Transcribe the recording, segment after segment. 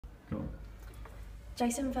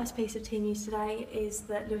Jason, first piece of team news today is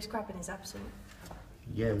that Lewis Grabban is absent.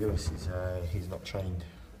 Yeah, Lewis is he's not trained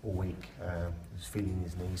all week. He's feeling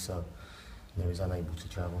his knee, so he's unable to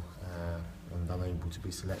travel and unable to be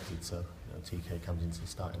selected. So TK comes into the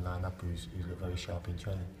starting lineup, who's looked very sharp in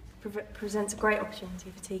training. Presents a great opportunity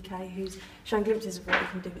for TK, who's shown glimpses of what he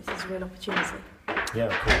can do. It's a real opportunity. Yeah,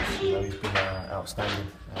 of course. He's been outstanding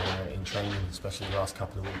in training, especially the last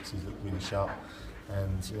couple of weeks. He's looked really sharp,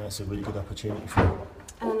 and it's a really good opportunity for him.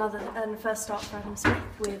 And first start for Adam Smith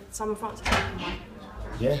with Simon Francis taking one.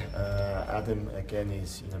 Yeah, Adam again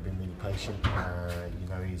is been really patient.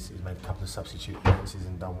 He's made a couple of substitute appearances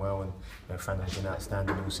and done well, and Frano's been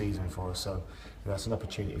outstanding all season for us. So that's an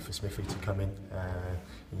opportunity for Smithy to come in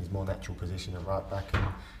his more natural position of right back,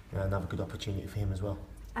 and another good opportunity for him as well.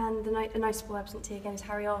 And the noticeable absentee again is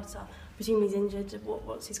Harry Arter. I presume he's injured.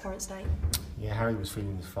 What's his current state? Yeah, Harry was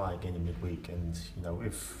feeling his fight again in midweek, and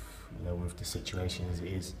with the situation as it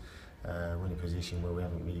is, we're in a position where we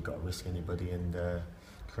haven't really got to risk anybody and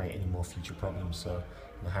create any more future problems. So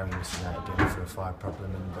Harry missing out again for a fire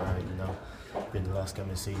problem, and being the last game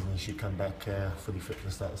of the season, he should come back fully fit for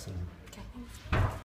the start of the season. Okay, thanks.